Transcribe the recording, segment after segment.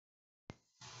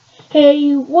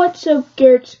Hey, what's up,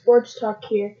 Garrett Sports Talk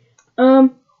here. I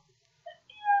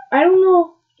don't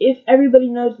know if everybody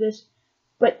knows this,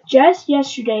 but just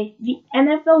yesterday, the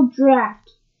NFL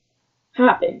draft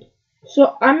happened.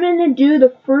 So I'm gonna do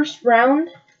the first round,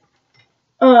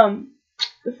 what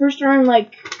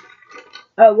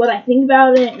I think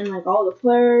about it and like all the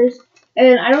players.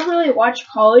 And I don't really watch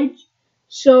college,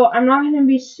 so I'm not gonna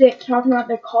be sick talking about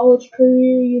their college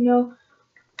career.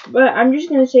 But I'm just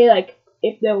gonna say like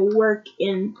if they'll work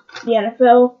in the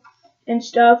NFL and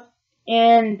stuff.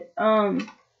 And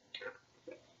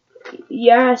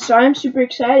yeah, so I'm super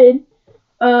excited.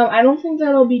 I don't think that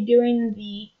I'll be doing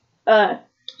the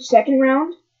second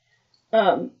round.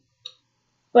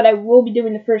 But I will be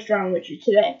doing the first round, which is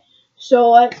today. So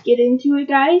let's get into it,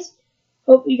 guys.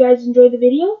 Hope you guys enjoyed the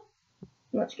video.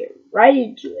 Let's get right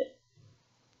into it.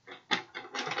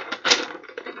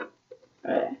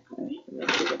 Let me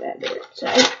figure that there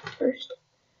side first.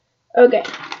 Okay.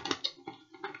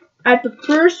 At the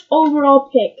first overall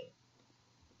pick,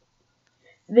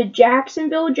 the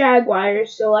Jacksonville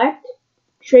Jaguars select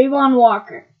Travon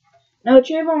Walker. Now,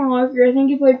 Travon Walker, I think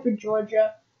he played for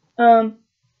Georgia.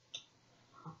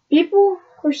 People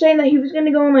were saying that he was going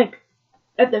to go in, like,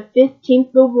 at the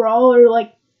 15th overall or,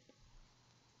 like,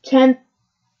 10th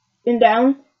and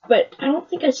down. But I don't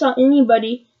think I saw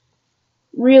anybody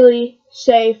really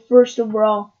say first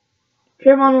overall.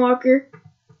 Travon Walker,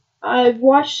 I've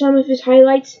watched some of his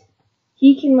highlights.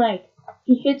 He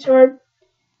hits hard.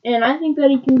 And I think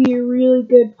that he can be a really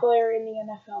good player in the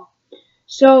NFL.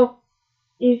 So,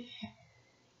 if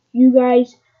you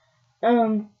guys,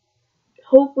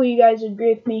 hopefully you guys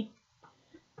agree with me.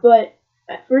 But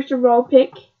at first overall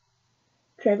pick,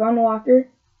 Travon Walker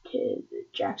to the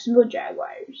Jacksonville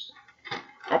Jaguars.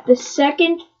 At the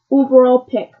second overall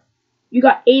pick, you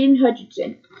got Aiden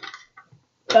Hutchinson.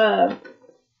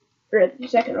 Or at the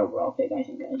second overall pick, I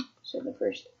think I said the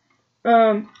first.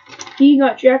 He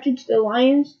got drafted to the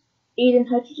Lions. Aiden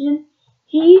Hutchinson.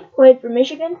 He played for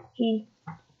Michigan. He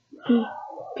could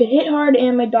hit hard,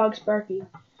 and my dog's barking.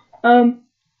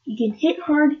 He can hit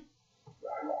hard.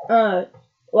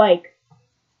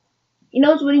 He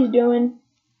knows what he's doing.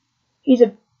 He's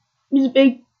a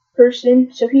big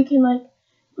person, so he can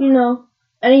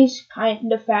and he's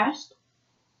kind of fast.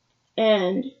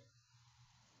 And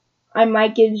I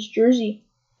might get his jersey.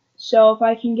 So if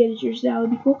I can get his jersey, that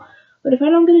would be cool. But if I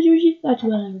don't get a jersey, that's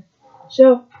whatever.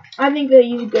 So I think that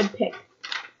he's a good pick.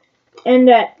 And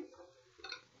at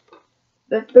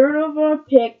the third overall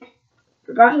pick,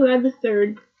 forgot who had the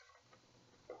third,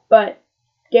 but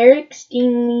Derek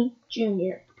Stingley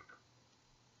Jr.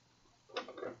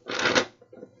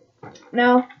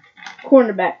 Now,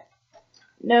 cornerback.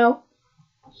 Now,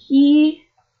 he's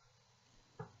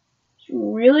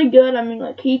really good. I mean,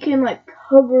 he can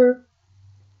cover.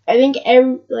 I think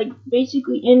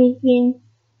basically anything.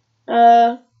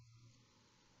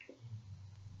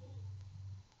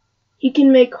 He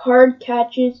can make hard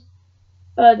catches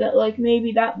that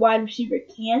maybe that wide receiver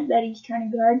can't, that he's trying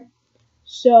to guard.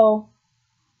 So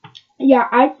yeah,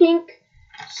 I think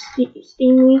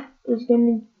Stingley is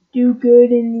going to do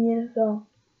good in the NFL.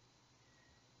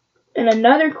 And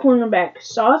another cornerback,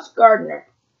 Sauce Gardner.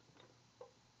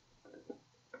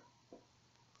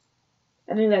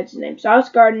 I think that's his name, Sauce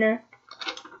Gardner.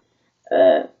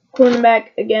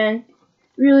 Cornerback again.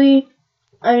 Really,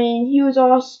 he was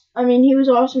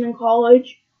awesome in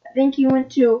college. I think he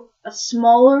went to a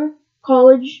smaller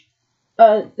college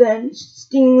than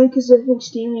Stingley, because I think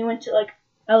Stingley went to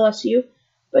LSU,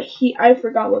 but I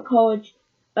forgot what college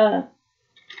Gardner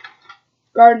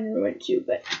went to.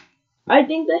 But I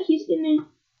think that he's gonna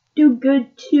do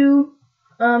good too.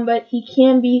 But he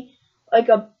can be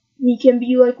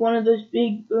one of those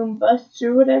big boom busts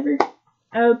or whatever.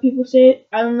 People say it.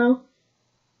 I don't know.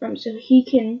 So he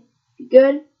can be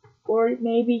good, or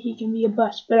maybe he can be a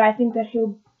bust. But I think that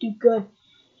he'll do good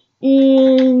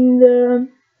in the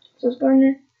Sauce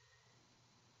Gardner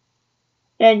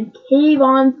and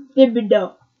Kayvon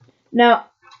Thibodeau.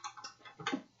 Now,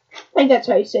 I think that's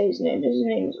how you say his name. His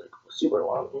name is super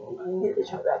long.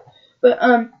 But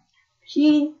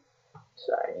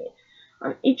sorry,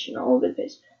 I'm itching all over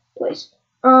the place.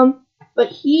 But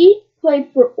he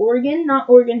played for Oregon, not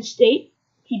Oregon State.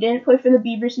 He didn't play for the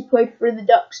Beavers. He played for the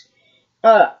Ducks.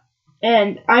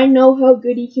 And I know how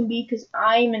good he can be because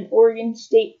I'm an Oregon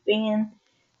State fan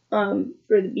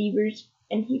for the Beavers,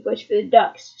 and he plays for the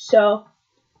Ducks. So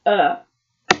I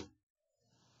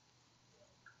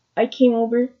came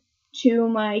over to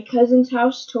my cousin's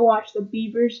house to watch the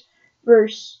Beavers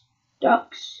versus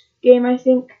Ducks game, I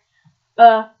think.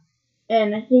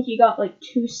 And I think he got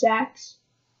 2 sacks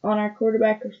on our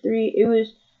quarterback, or 3.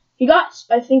 He got,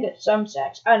 I think, some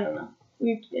sacks. I don't know.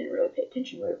 We didn't really pay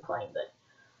attention when we were playing, but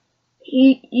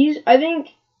he's, I think,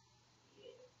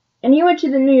 and he went to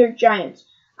the New York Giants.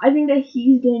 I think that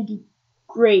he's gonna do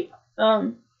great.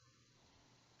 In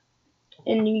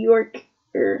New York,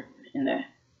 or in the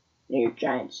New York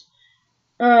Giants.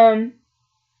 I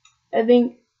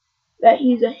think that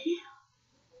he's a hit.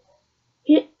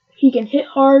 He can hit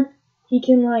hard. He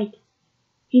can, like,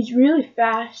 he's really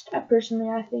fast. Personally,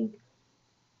 I think,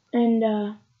 and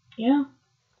yeah,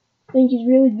 I think he's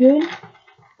really good.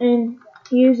 And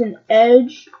he is an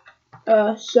edge.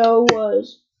 So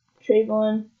was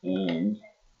Trayvon and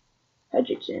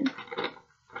Hutchinson.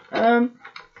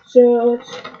 So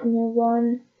let's move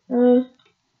on.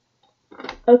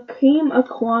 Akeem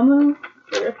Akwamu,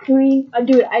 or Akeem,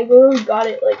 dude, I literally got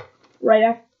it like right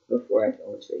after, before I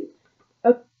fell asleep.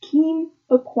 Akeem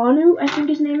Akwanu, I think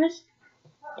his name is.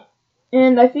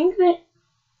 And I think that,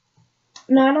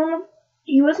 no, I don't know,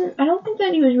 he wasn't, I don't think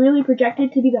that he was really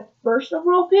projected to be the first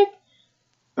overall pick.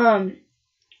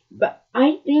 But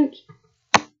I think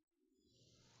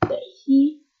that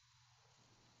he's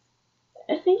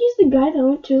the guy that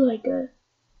went to like a,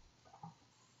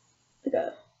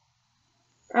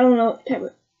 I don't know what type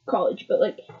of college, but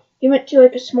like he went to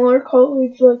like a smaller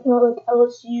college, like not like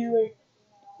LSU or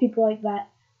people like that.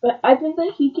 But I think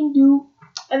that he can do.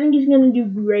 I think he's gonna do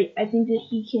great. I think that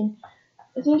he can.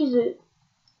 I think he's a.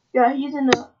 Yeah, he's in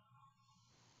a.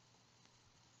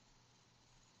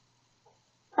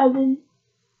 I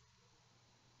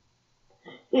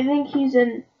think he's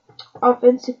an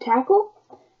offensive tackle,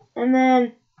 and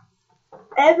then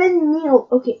Evan Neal.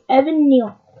 Okay, Evan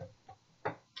Neal.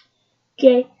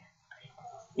 Okay, I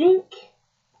think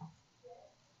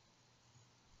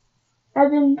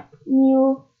Evan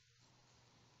Neal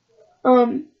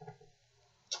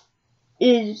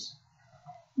is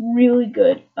really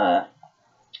good. I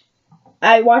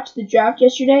watched the draft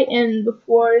yesterday, and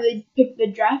before they picked the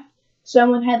draft,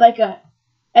 someone had like a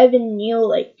Evan Neal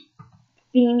like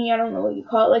thingy, I don't know what you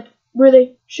call it, like where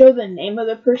they show the name of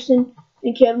the person. I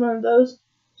think he had one of those.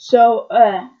 So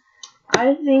I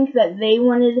think that they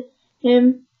wanted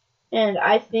him, and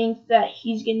I think that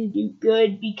he's gonna do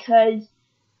good because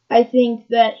I think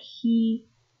that he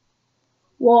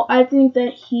wants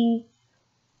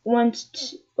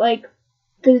to, like,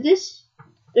 because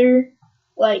their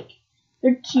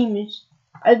team is,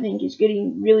 I think, is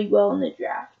getting really well in the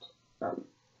draft.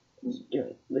 Was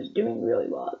doing really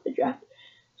well at the draft.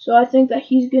 So I think that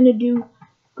he's gonna do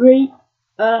great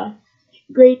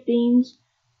things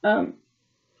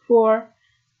for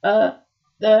the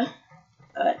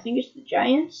I think it's the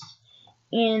Giants,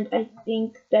 and I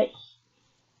think that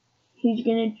he's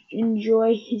gonna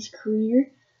enjoy his career.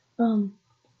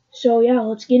 So yeah,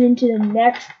 let's get into the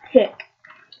next pick.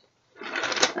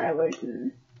 Alright, where's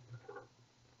the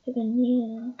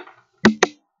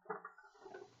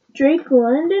Drake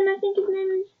London, I think his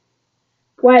name is.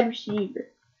 Wide receiver.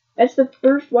 That's the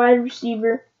first wide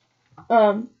receiver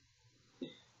that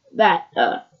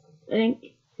I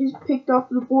think is picked off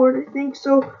the board, I think.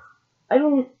 So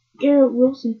Garrett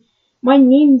Wilson. My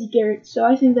name's Garrett, so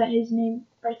I think that he's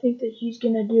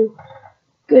gonna do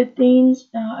good things.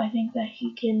 I think that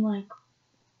he can, like,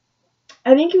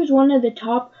 I think he was one of the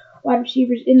top wide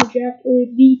receivers in the draft, or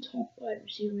the top wide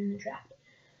receiver in the draft.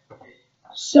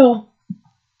 So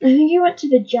I think he went to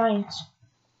the Giants.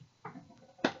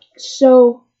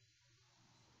 So,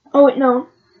 oh wait, no,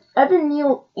 Evan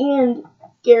Neal and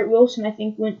Garrett Wilson, I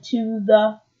think, went to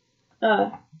the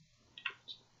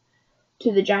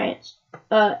Giants.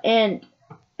 And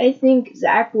I think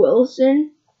Zach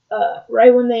Wilson,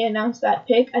 right when they announced that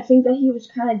pick, I think that he was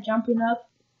kind of jumping up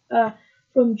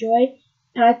from joy,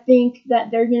 and I think that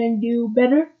they're gonna do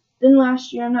better than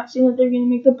last year. I'm not saying that they're gonna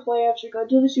make the playoffs or go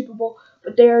to the Super Bowl,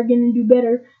 but they are gonna do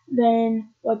better than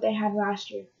what they had last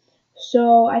year.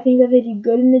 So I think that they did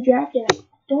good in the draft, and I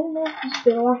don't know if it's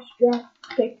their last draft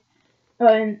pick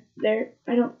in there.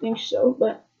 I don't think so,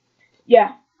 but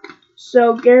yeah.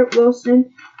 So Garrett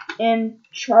Wilson and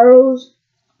Charles,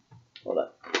 hold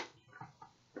up,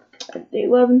 at the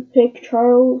 11th pick,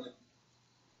 Charles.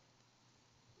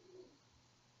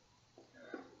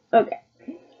 Okay.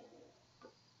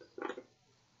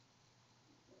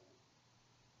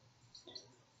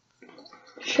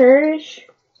 Cherish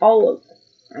Olive,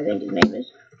 I think his name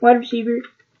is. Wide receiver.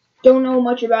 Don't know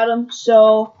much about him,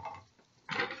 so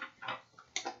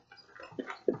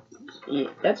yeah,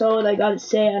 that's all I gotta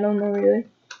say. I don't know really.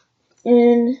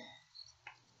 And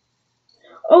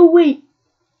oh wait,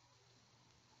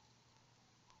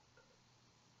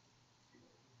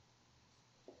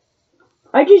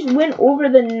 I just went over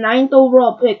the 9th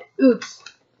overall pick. Oops.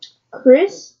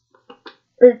 Chris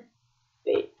or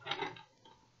wait,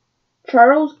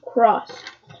 Charles Cross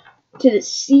to the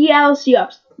Seattle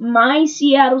Seahawks. My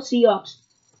Seattle Seahawks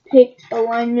picked a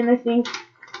lineman, I think.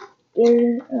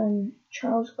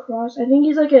 Charles Cross. I think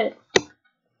he's like a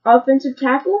offensive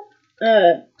tackle.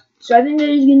 So I think that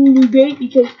he's gonna do great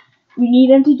because we need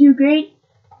him to do great.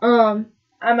 On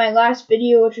my last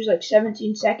video, which was like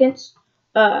 17 seconds,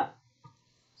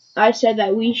 I said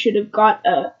that we should have got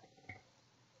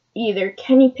either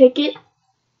Kenny Pickett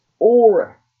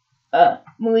or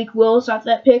Malik Willis off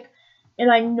that pick.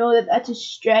 And I know that that's a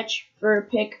stretch for a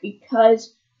pick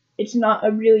because it's not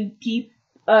a really deep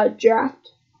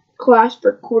draft class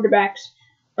for quarterbacks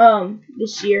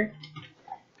this year.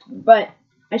 But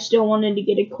I still wanted to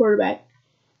get a quarterback.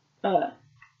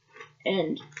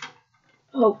 And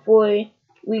hopefully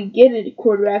we get a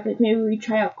quarterback. Like maybe we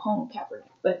try out Colin Kaepernick.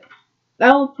 But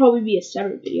that will probably be a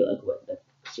separate video, like what the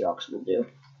Seahawks will do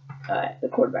at the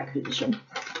quarterback position.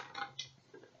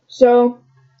 So,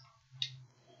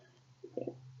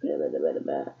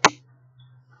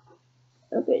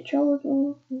 okay,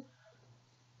 Charles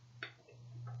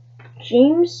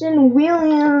Jameson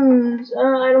Williams.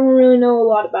 I don't really know a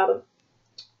lot about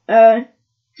him.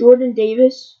 Jordan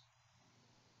Davis.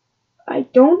 I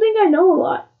don't think I know a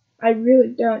lot. I really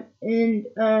don't.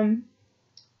 And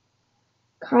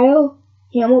Kyle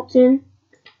Hamilton.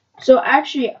 So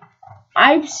actually,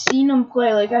 I've seen him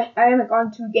play. Like I haven't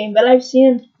gone to a game, but I've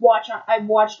seen him I've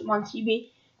watched him on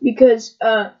TV because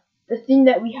the thing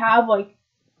that we have,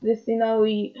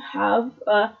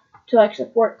 to like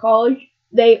support college,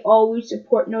 they always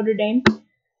support Notre Dame.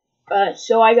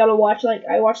 So I gotta watch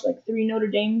I watched 3 Notre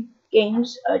Dame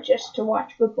games just to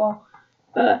watch football.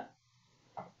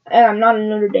 And I'm not a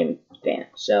Notre Dame fan,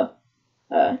 so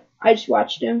I just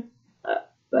watched him.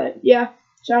 But yeah,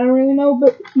 so I don't really know,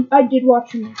 but I did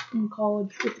watch him in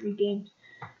college for 3 games.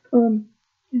 Kenyon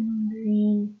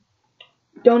Green.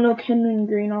 Don't know Kenyon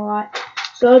Green a lot.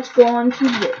 So let's go on to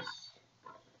this.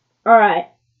 Alright.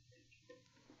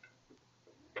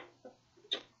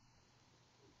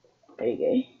 There you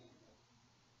go.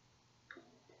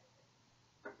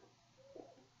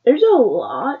 There's a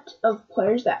lot of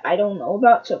players that I don't know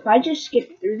about, so if I just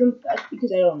skip through them, that's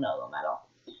because I don't know them at all.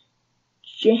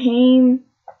 Jaheim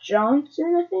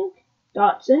Johnson, I think.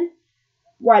 Dotson.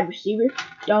 Wide receiver.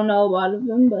 Don't know a lot of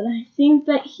them, but I think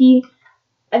that he's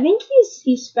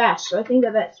fast, so I think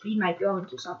that speed might go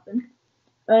into something.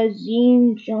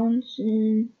 Zane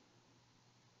Johnson.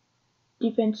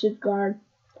 Defensive guard.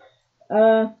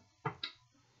 I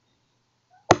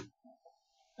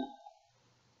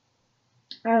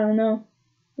don't know,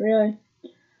 really.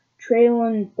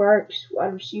 Traylon Burks,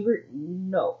 wide receiver?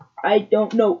 No, I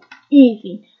don't know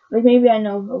anything. Like maybe I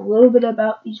know a little bit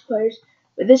about these players,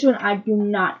 but this one I do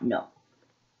not know.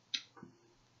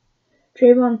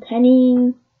 Trayvon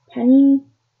Penning?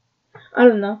 I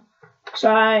don't know.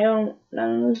 So I don't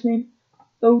know his name.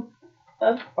 Oh,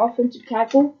 offensive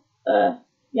tackle.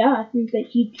 Yeah, I think that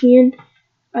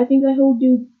he'll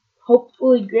do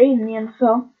hopefully great in the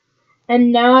NFL.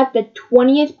 And now at the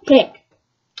 20th pick,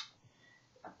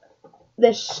 the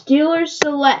Steelers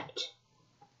select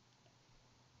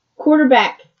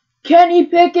quarterback Kenny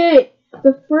Pickett.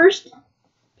 The first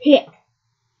pick,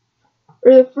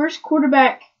 or the first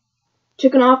quarterback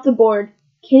taken off the board,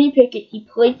 Kenny Pickett. He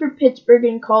played for Pittsburgh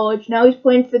in college. Now he's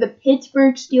playing for the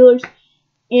Pittsburgh Steelers.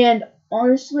 And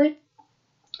honestly,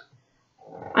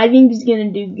 I think he's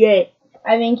gonna do great.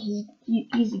 I think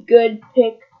he's a good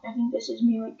pick. I think this is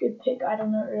me, like, good pick. I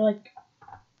don't know, or like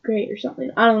great or something.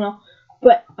 I don't know,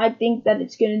 but I think that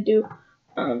it's gonna do.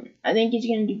 I think he's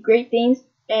gonna do great things,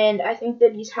 and I think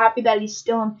that he's happy that he's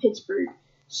still in Pittsburgh.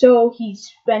 So he's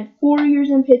spent 4 years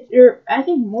in Pittsburgh. I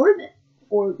think more than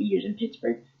 4 years in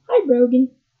Pittsburgh. Hi, Brogan.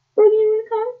 Brogan, you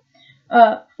wanna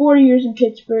come? 4 years in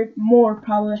Pittsburgh. More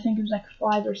probably. I think it was like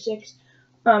 5 or 6.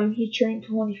 He turned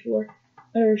 24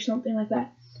 or something like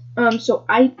that. So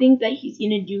I think that he's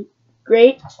gonna do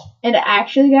great. And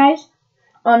actually, guys,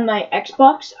 on my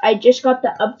Xbox, I just got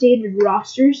the updated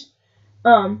rosters.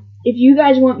 If you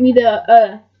guys want me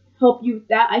to help you with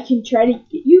that, I can try to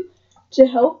get you to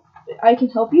help. I can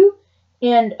help you,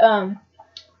 and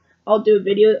I'll do a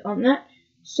video on that.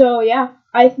 So yeah,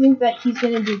 I think that he's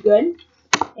gonna do good,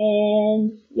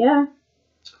 and yeah,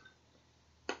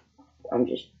 I'm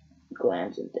just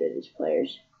glancing through these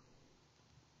players.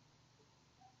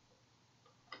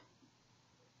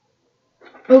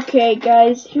 Okay,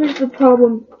 guys, here's the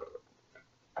problem.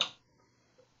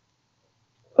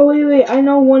 Oh, wait, I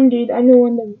know one dude. Tyler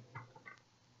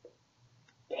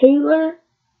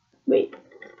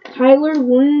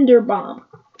Linderbaum.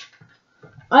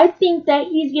 I think that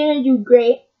he's gonna do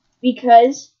great.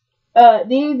 because they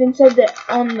even said that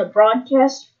on the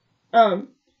broadcast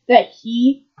that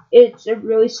it's a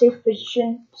really safe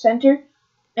position center,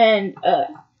 and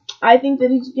I think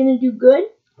that he's gonna do good,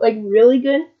 like really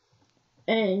good,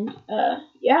 and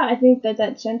yeah, I think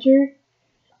that center,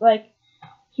 like,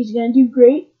 he's gonna do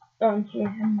great. Here, I'm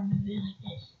gonna move it like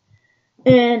this,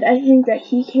 and I think that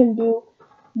he can do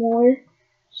more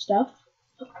stuff.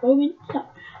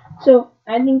 So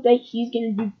I think that he's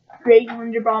gonna do great.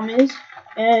 Linderbaum is,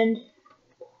 and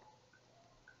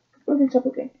Brogan's up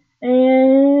okay.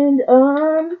 And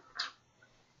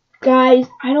guys,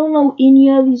 I don't know any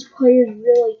of these players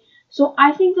really, so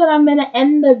I think that I'm gonna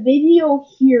end the video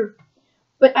here.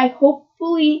 But I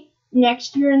hopefully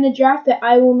next year in the draft that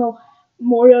I will know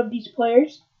more of these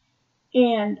players,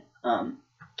 and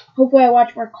hopefully I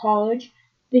watch more college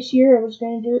this year. I was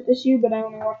gonna do it this year, but I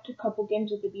only watched a couple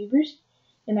games of the Beavers,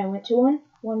 and I went to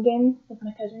one game with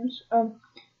my cousins.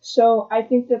 So I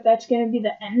think that that's gonna be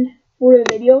the end for the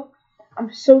video.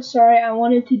 I'm so sorry. I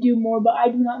wanted to do more, but I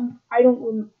don't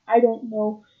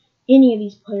know any of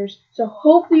these players. So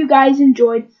hopefully you guys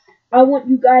enjoyed. I want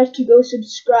you guys to go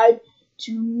subscribe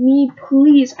to me,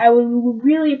 please. I would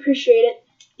really appreciate it.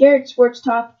 Garrett Sports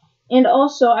Talk, and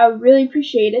also I would really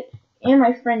appreciate it. And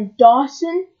my friend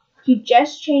Dawson, he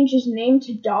just changed his name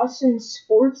to Dawson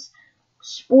Sport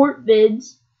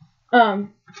Vids.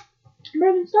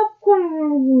 Brandon, stop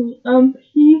calling me.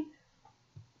 He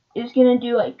is gonna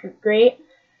do like great.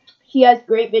 He has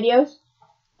great videos.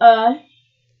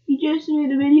 He just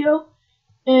made a video,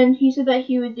 and he said that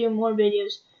he would do more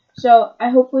videos. So I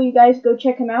hopefully you guys go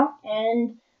check him out.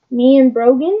 And me and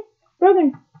Brogan, look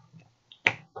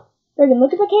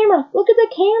at the camera. Look at the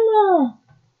camera.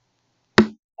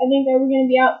 I think that we're gonna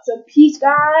be out. So peace,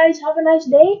 guys. Have a nice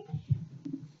day.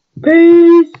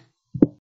 Peace.